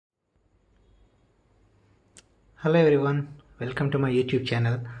Hello everyone, welcome to my YouTube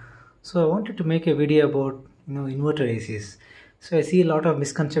channel. So I wanted to make a video about inverter ACs. So I see a lot of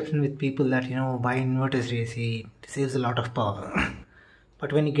misconception with people that buy inverters AC, it saves a lot of power.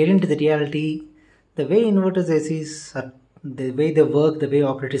 But when you get into the reality, the way inverters ACs are, the way they work, the way they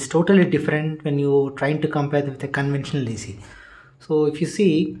operate is totally different when you're trying to compare them with a conventional AC. So if you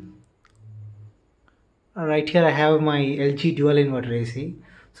see right here, I have my LG dual inverter AC.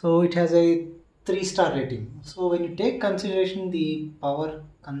 So it has a 3-star rating. So when you take consideration the power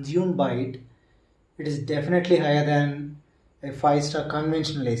consumed by it, it is definitely higher than a 5-star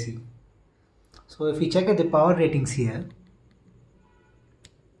conventional AC. So if we check at the power ratings here,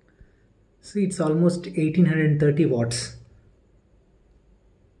 see it's almost 1830 watts.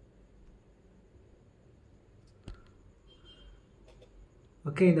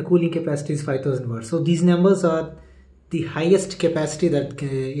 Okay, the cooling capacity is 5000 watts. So these numbers are the highest capacity that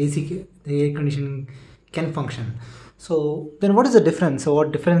the air conditioning can function. So then what is the difference? So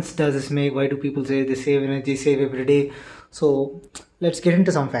what difference does this make? Why do people say they save energy, save every day? So let's get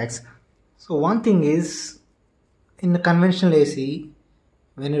into some facts. So one thing is, in the conventional AC,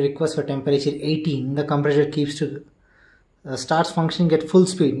 when you request for temperature 18, the compressor keeps to starts functioning at full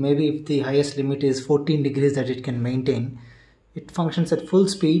speed. Maybe if the highest limit is 14 degrees that it can maintain, it functions at full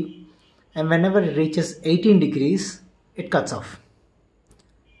speed, and whenever it reaches 18 degrees it cuts off.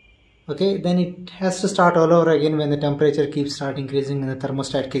 Okay, then it has to start all over again when the temperature keeps start increasing and the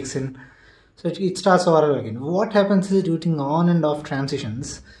thermostat kicks in. So it starts all over again. What happens is, during on and off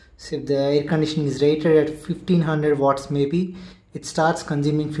transitions, so if the air conditioning is rated at 1500 watts, maybe it starts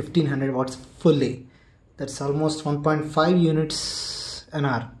consuming 1500 watts fully. That's almost 1.5 units an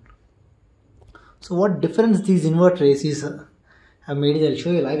hour. So what difference these inverter ACs have made it? I'll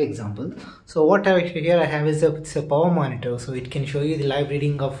show you a live example. So what I have is it's a power monitor, so it can show you the live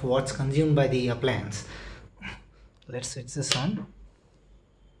reading of what's consumed by the appliance. Let's switch this on.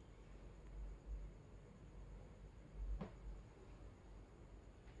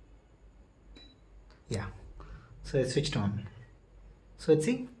 Yeah, so it's switched on. So it's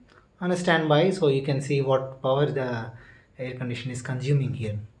on a standby, so you can see what power the air conditioner is consuming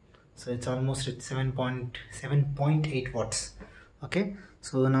here. So it's almost at 7.8 watts. Okay,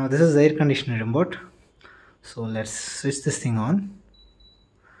 so now this is the air conditioner remote. So let's switch this thing on.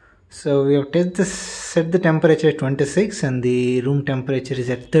 So we have set the temperature at 26 and the room temperature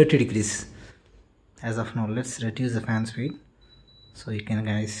is at 30 degrees as of now. Let's reduce the fan speed so you can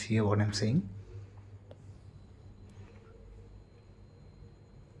guys hear what I'm saying.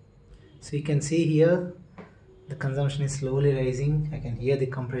 So you can see here the consumption is slowly rising. I can hear the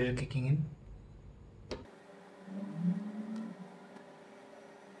compressor kicking in.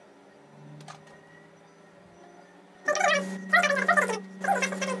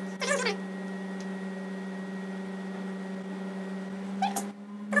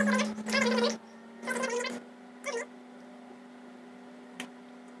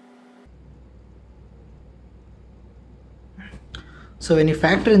 So when you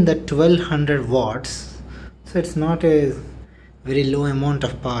factor in that 1200 watts, so it's not a very low amount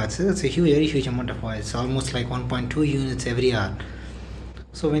of power. So it's a very huge amount of power. It's almost like 1.2 units every hour.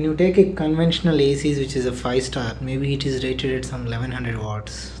 So when you take a conventional ACs, which is a 5-star, maybe it is rated at some 1100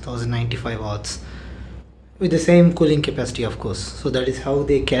 watts, 1095 watts, with the same cooling capacity, of course. So that is how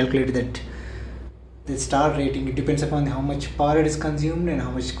they calculate that the star rating. It depends upon how much power it is consumed and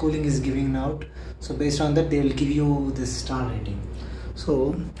how much cooling is giving out. So based on that, they will give you this star rating.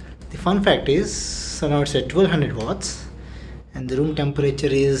 So the fun fact is, so now it's at 1200 watts and the room temperature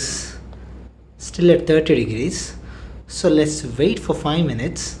is still at 30 degrees. So let's wait for 5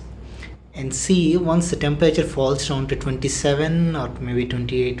 minutes and see, once the temperature falls down to 27 or maybe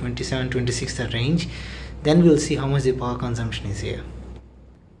 28, 27, 26, that range, then we'll see how much the power consumption is here.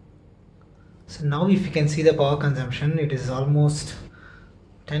 So now if you can see the power consumption, it is almost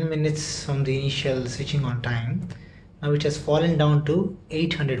 10 minutes from the initial switching on time. Now it has fallen down to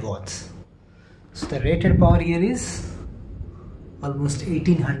 800 watts. So the rated power here is almost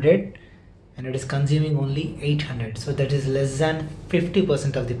 1800 and it is consuming only 800. So that is less than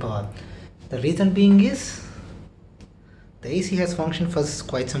 50% of the power. The reason being is, the AC has functioned for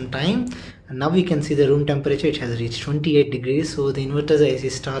quite some time and now we can see the room temperature, it has reached 28 degrees. So the inverter's AC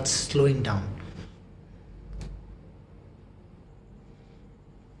starts slowing down.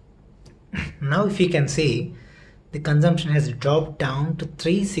 Now if you can see, the consumption has dropped down to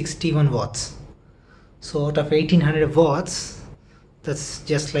 361 watts. So out of 1800 watts, that's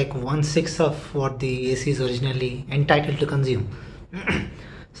just like 1/6 of what the AC is originally entitled to consume.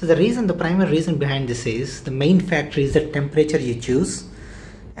 So the primary reason behind this is, the main factor is the temperature you choose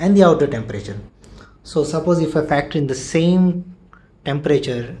and the outdoor temperature. So suppose if I factor in the same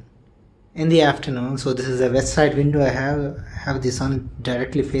temperature in the afternoon, so this is a west side window, I have the sun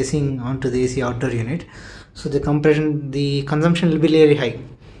directly facing onto the AC outdoor unit, so the consumption will be very high.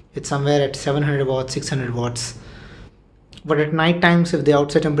 It's somewhere at 700 watts, 600 watts. But at night times, if the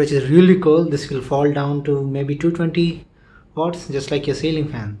outside temperature is really cold, this will fall down to maybe 220 watts, just like your ceiling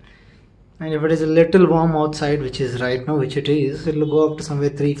fan. And if it is a little warm outside, which is right now, which it is, it will go up to somewhere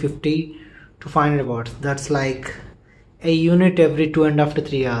 350 to 500 watts. That's like a unit every 2.5 to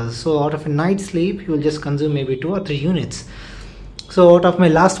 3 hours. So out of a night's sleep, you will just consume maybe 2 or 3 units. So out of my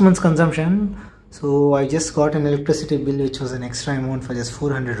last month's consumption, so I just got an electricity bill which was an extra amount for just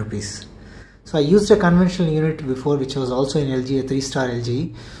 400 rupees. So I used a conventional unit before, which was also in LG, a 3-star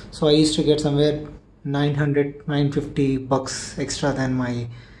LG. So I used to get somewhere 950 bucks extra than my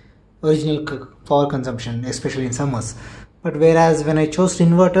original power consumption, especially in summers. But whereas when I chose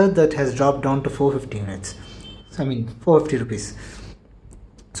inverter, that has dropped down to 450 units. So I mean 450 rupees.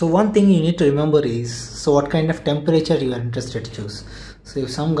 So one thing you need to remember is, so what kind of temperature you are interested to choose. So if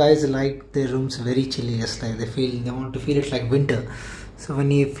some guys like their rooms very chilly, just like they want to feel it like winter. So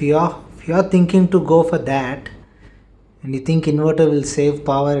if you are thinking to go for that, and you think inverter will save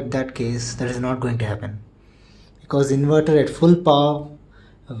power, at that case, that is not going to happen, because inverter at full power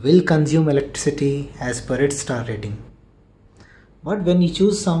will consume electricity as per its star rating. But when you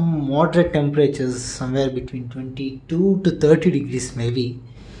choose some moderate temperatures, somewhere between 22 to 30 degrees maybe,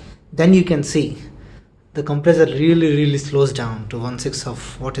 then you can see the compressor really slows down to 1/6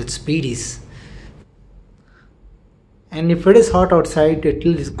 of what its speed is. And if it is hot outside, it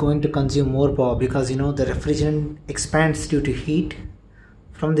is going to consume more power, because the refrigerant expands due to heat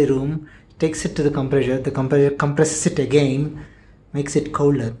from the room, takes it to the compressor compresses it again, makes it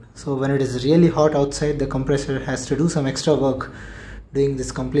colder. So when it is really hot outside, the compressor has to do some extra work doing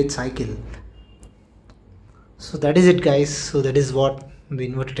this complete cycle. So that is it, guys. So that is what the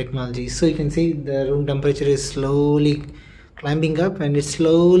inverter technology. So you can see the room temperature is slowly climbing up, and it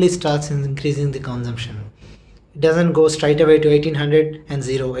slowly starts increasing the consumption. It doesn't go straight away to 1800 and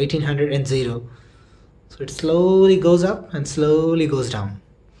 0, 1800 and 0. So it slowly goes up and slowly goes down.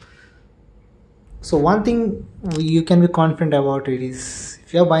 So one thing you can be confident about it is,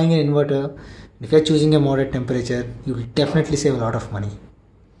 if you are buying an inverter, if you are choosing a moderate temperature, you will definitely save a lot of money.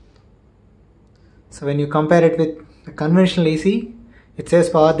 So when you compare it with a conventional AC, it saves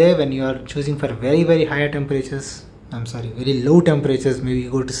power there. When you are choosing for very higher temperatures, very low temperatures, maybe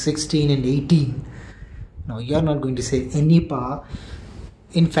you go to 16 and 18, no, you are not going to save any power.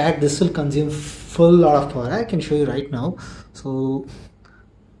 In fact, this will consume full lot of power. I can show you right now. So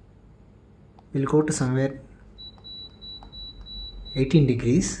we'll go to somewhere 18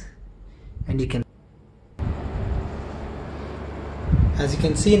 degrees, and you can, as you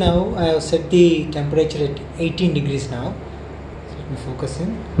can see now, I have set the temperature at 18 degrees now. So let me focus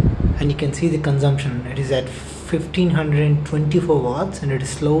in, and you can see the consumption. It is at 1524 watts, and it is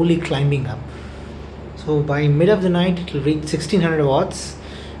slowly climbing up. So by mid of the night, it will reach 1600 watts.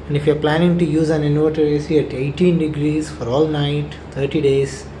 And if you are planning to use an inverter AC at 18 degrees for all night, 30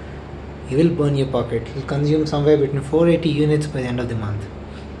 days, you will burn your pocket. It will consume somewhere between 480 units by the end of the month.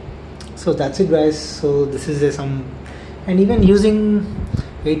 So that's it, guys. So this is and even using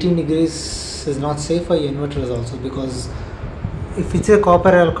 18 degrees is not safe for your inverters also, because if it's a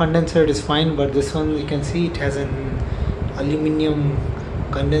copper condenser, it is fine, but this one, you can see it has an aluminium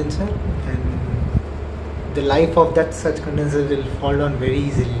condenser, and the life of such condenser will fall down very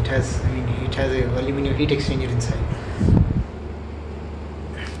easily. It has a aluminum heat exchanger inside.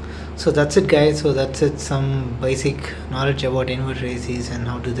 So that's it, guys. So that's it, some basic knowledge about inverter ACs and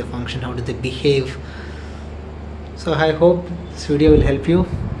how do they function, how do they behave. So I hope this video will help you.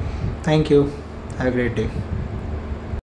 Thank you. Have a great day.